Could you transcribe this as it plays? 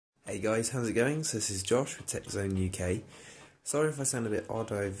Hey guys, how's it going? So this is Josh with TechZoneUK. Sorry if I sound a bit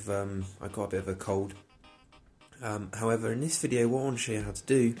odd, I got a bit of a cold. However, in this video what I want to show you how to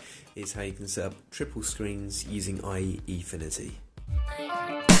do is how you can set up triple screens using Eyeinfinity.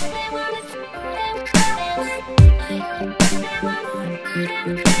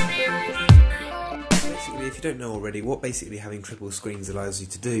 Basically, if you don't know already, what basically having triple screens allows you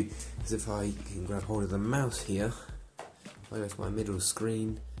to do is, if I can grab hold of the mouse here, if I go to my middle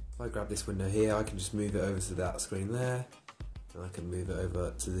screen, if I grab this window here, I can just move it over to that screen there, and I can move it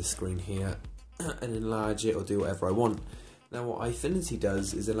over to this screen here and enlarge it or do whatever I want. Now what Eyeinfinity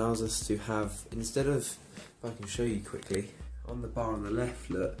does is allows us to have, instead of, if I can show you quickly, on the bar on the left,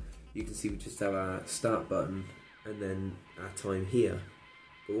 look, you can see we just have our start button and then our time here.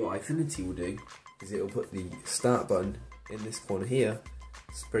 But what Eyeinfinity will do is it will put the start button in this corner here,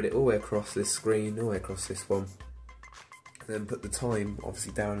 spread it all the way across this screen, all the way across this one, and then put the time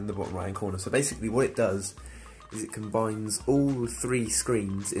obviously down in the bottom right hand corner. So basically what it does is it combines all three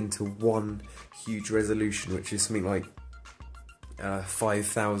screens into one huge resolution, which is something like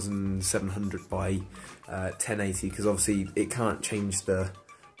 5700 by 1080, because obviously it can't change the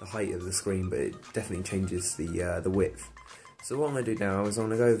height of the screen, but it definitely changes the width. So what I'm going to do now is I'm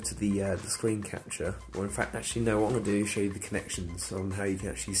going to go over to the screen capture, or in fact actually no, what I'm going to do is show you the connections on how you can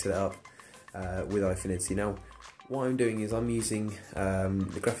actually set it up with Eyeinfinity. Now what I'm doing is I'm using,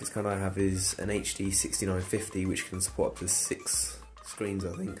 the graphics card I have is an HD 6950, which can support up to 6 screens,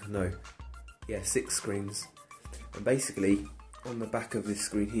 I think, no, yeah, 6 screens. And basically on the back of this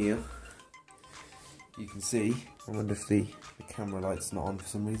screen here you can see, I wonder if the camera light's not on for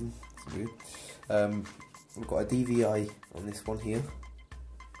some reason, it's weird. We've got a DVI on this one here,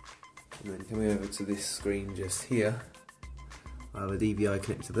 and then coming over to this screen just here, I have a DVI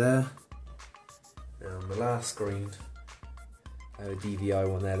connector there, and on the last screen I have a DVI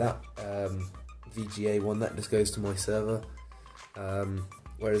one there, that VGA one, that just goes to my server,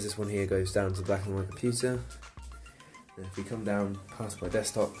 whereas this one here goes down to the back of my computer. And if we come down past my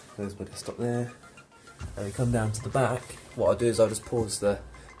desktop, there's my desktop there, and we come down to the back, what I'll do is I'll just pause the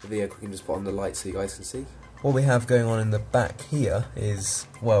video quickly and just put on the light so you guys can see. What we have going on in the back here is,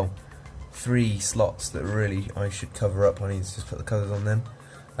 well, 3 slots that really I should cover up. I need to just put the colours on them.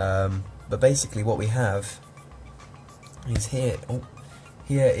 But basically what we have is here,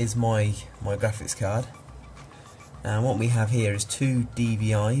 here is my graphics card. And what we have here is 2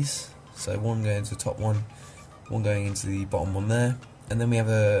 DVIs, so one going into the top one going into the bottom one there. And then we have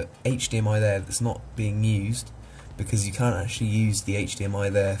a HDMI there that's not being used, because you can't actually use the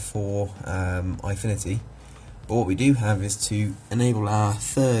HDMI there for Eyeinfinity. But what we do have is to enable our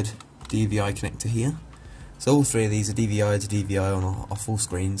third DVI connector here. So all 3 of these are DVI to DVI on our full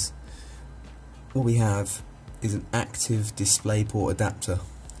screens. What we have is an active DisplayPort adapter.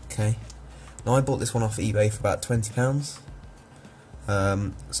 Okay. Now I bought this one off eBay for about £20.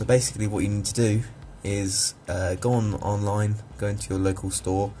 So basically what you need to do is go online, go into your local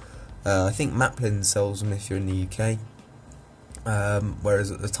store. I think Maplin sells them if you're in the UK,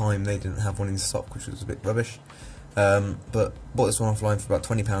 whereas at the time they didn't have one in stock, which was a bit rubbish. But bought this one offline for about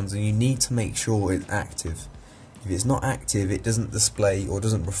 £20, and you need to make sure it's active. If it's not active, it doesn't display or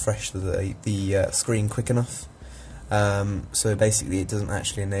doesn't refresh the screen quick enough. So basically it doesn't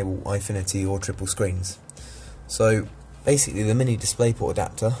actually enable Eyeinfinity or triple screens. So basically the mini DisplayPort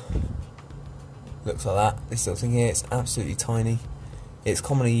adapter looks like that. This little thing here, it's absolutely tiny. It's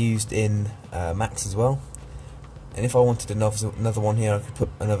commonly used in Macs as well, and if I wanted another one here, I could put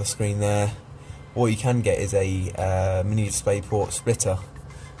another screen there. Or you can get is a mini DisplayPort splitter,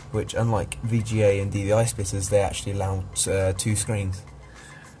 which unlike VGA and DVI splitters, they actually allow 2 screens.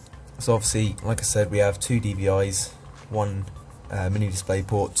 So obviously, like I said, we have 2 DVIs, 1 mini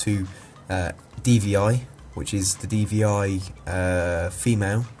DisplayPort, 2 DVI, which is the DVI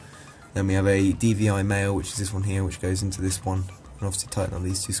female. Then we have a DVI male, which is this one here, which goes into this one, and obviously tighten up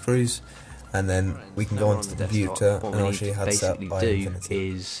these 2 screws, and then we can go onto the computer and I'll show you how to set up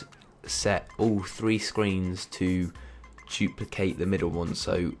Eyeinfinity. Is set all 3 screens to duplicate the middle one,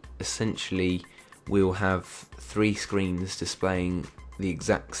 so essentially we'll have 3 screens displaying the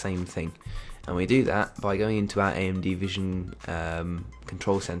exact same thing, and we do that by going into our AMD Vision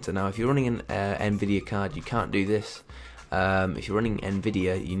control center. Now if you're running an NVIDIA card, you can't do this. If you're running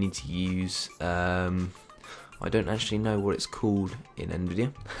NVIDIA, you need to use, I don't actually know what it's called in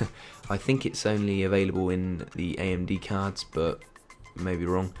NVIDIA. I think it's only available in the AMD cards, but maybe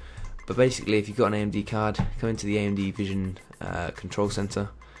wrong. But basically, if you've got an AMD card, go into the AMD Vision control center,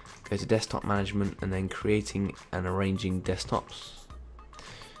 go to desktop management, and then creating and arranging desktops.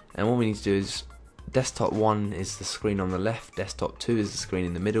 And what we need to do is desktop 1 is the screen on the left, desktop 2 is the screen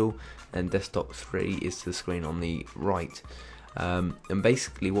in the middle, and desktop 3 is the screen on the right. And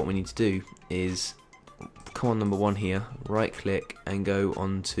basically what we need to do is come on number 1 here, right click and go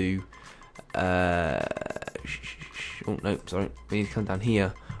on to oh no, sorry, we need to come down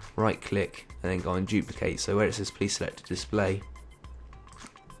here, right click and then go on duplicate. So where it says please select a display,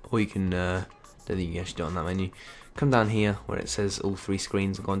 or you can don't think you can actually do it on that menu, come down here where it says all 3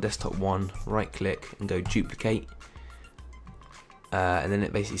 screens and go on desktop 1, right click and go duplicate, and then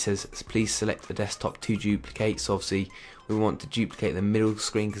it basically says please select the desktop to duplicate. So obviously we want to duplicate the middle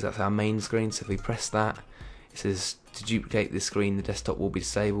screen because that's our main screen, so if we press that, it says to duplicate this screen the desktop will be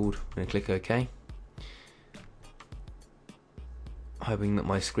disabled. I'm going to click OK, hoping that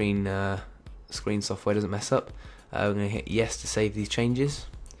my screen software doesn't mess up. I'm going to hit yes to save these changes.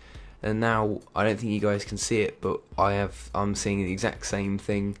 And now I don't think you guys can see it, but I'm seeing the exact same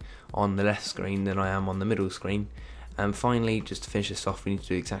thing on the left screen than I am on the middle screen. And finally, just to finish this off, we need to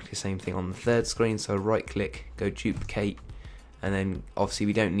do exactly the same thing on the third screen. So right click, go duplicate, and then obviously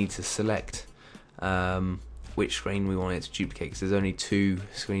we don't need to select which screen we want it to duplicate because there's only 2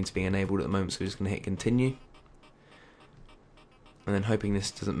 screens being enabled at the moment. So we're just going to hit continue, and then hoping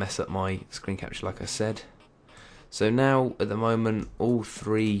this doesn't mess up my screen capture like I said. So now at the moment all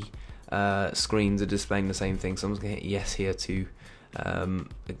 3 screens are displaying the same thing, so I'm just going to hit yes here to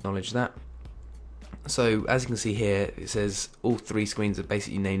acknowledge that. So as you can see here, it says all 3 screens are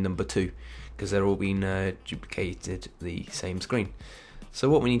basically named number 2 because they're all being duplicated the same screen. So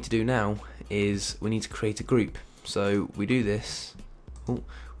what we need to do now is we need to create a group. So we do this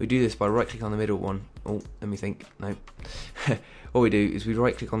by right click on the middle one. Oh, let me think. No. What we do is we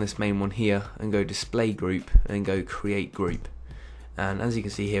right click on this main one here and go display group and go create group. And as you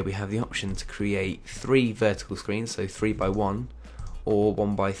can see here, we have the option to create 3 vertical screens, so 3 by 1, or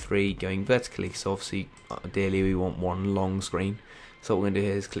 1 by 3 going vertically. So obviously ideally we want 1 long screen. So what we're going to do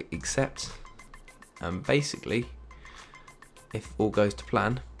here is click accept, and basically if all goes to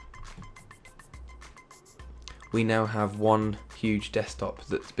plan, we now have 1 huge desktop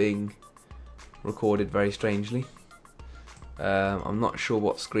that's being recorded very strangely. I'm not sure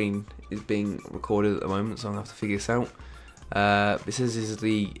what screen is being recorded at the moment, so I'm going to have to figure this out. It says is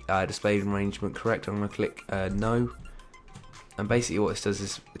the display arrangement correct? I'm going to click no, and basically what this does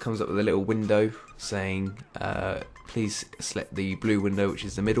is it comes up with a little window saying please select the blue window, which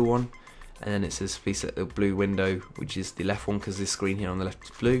is the middle one, and then it says please select the blue window, which is the left one because this screen here on the left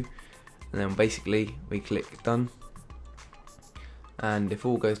is blue. And then basically we click done, and if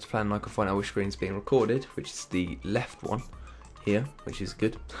all goes to plan I can find out which screen is being recorded, which is the left one here, which is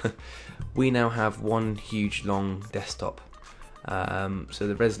good. We now have 1 huge long desktop. So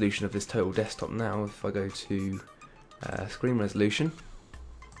the resolution of this total desktop now, if I go to screen resolution,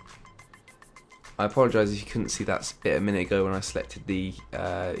 I apologise if you couldn't see that bit a minute ago when I selected the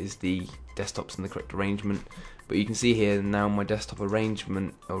desktops in the correct arrangement, but you can see here now my desktop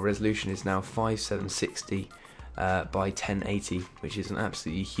arrangement or resolution is now 5760 by 1080, which is an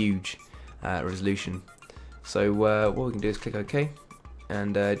absolutely huge resolution. So what we can do is click OK,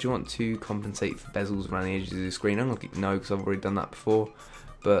 and do you want to compensate for bezels around the edges of the screen? I'm going to click no because I've already done that before,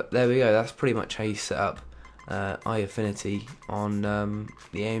 but there we go, that's pretty much how you set up Eyeinfinity on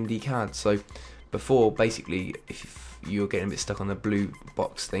the AMD card. So before, basically, if you're getting a bit stuck on the blue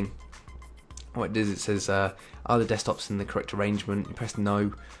box thing, what it does, it says are the desktops in the correct arrangement, you press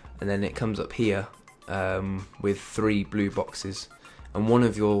no, and then it comes up here with 3 blue boxes, and one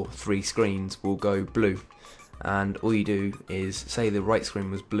of your 3 screens will go blue. And all you do is say the right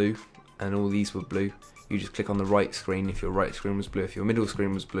screen was blue and all these were blue, you just click on the right screen if your right screen was blue. If your middle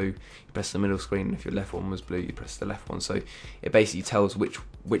screen was blue, you press the middle screen, and if your left one was blue, you press the left one. So it basically tells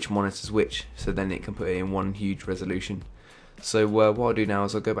which monitor's which, so then it can put it in 1 huge resolution. So what I'll do now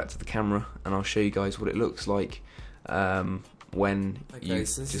is I'll go back to the camera and I'll show you guys what it looks like when you've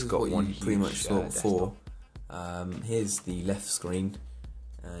just got 1 huge pretty much saw desktop. before. Here's the left screen,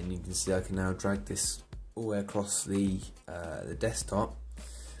 and you can see I can now drag this all the way across the desktop.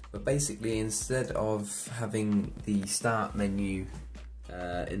 But basically, instead of having the start menu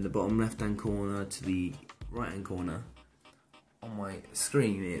in the bottom left hand corner to the right hand corner on my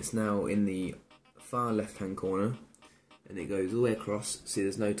screen, it's now in the far left hand corner, and it goes all the way across. See,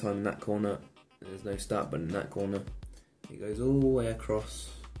 there's no time in that corner, and there's no start button in that corner. It goes all the way across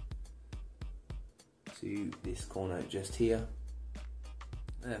to this corner just here,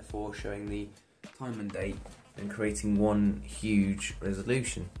 therefore showing the time and date and creating 1 huge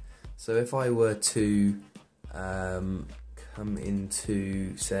resolution. So if I were to come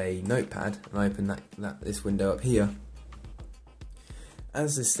into, say, Notepad and open this window up here,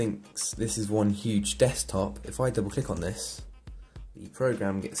 as this thinks this is one huge desktop, if I double click on this, the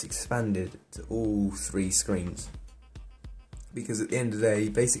program gets expanded to all 3 screens. Because at the end of the day,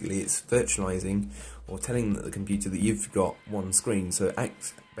 basically it's virtualizing or telling the computer that you've got one screen. So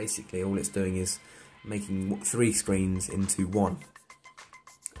basically all it's doing is making 3 screens into one.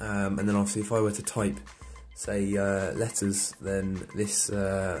 And then obviously if I were to type, say, letters, then these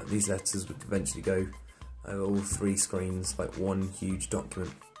letters would eventually go over all 3 screens like one huge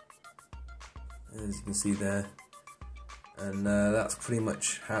document, as you can see there. And that's pretty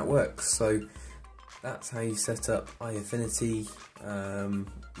much how it works. So that's how you set up Eyeinfinity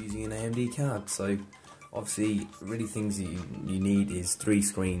using an AMD card. So obviously really things that you need is 3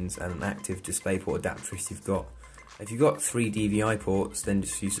 screens and an active DisplayPort adapter if you've got 3 DVI ports, then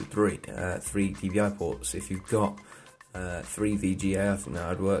just use the 3 DVI ports. If you've got 3 VGA, I think that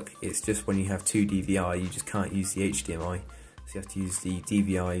would work. It's just when you have 2 DVI, you just can't use the HDMI, so you have to use the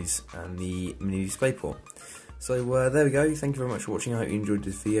DVIs and the mini DisplayPort. So there we go. Thank you very much for watching. I hope you enjoyed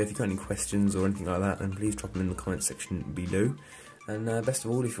this video. If you've got any questions or anything like that, then please drop them in the comment section below. And best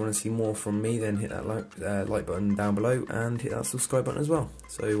of all, if you want to see more from me, then hit that like button down below and hit that subscribe button as well.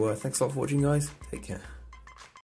 So thanks a lot for watching, guys. Take care.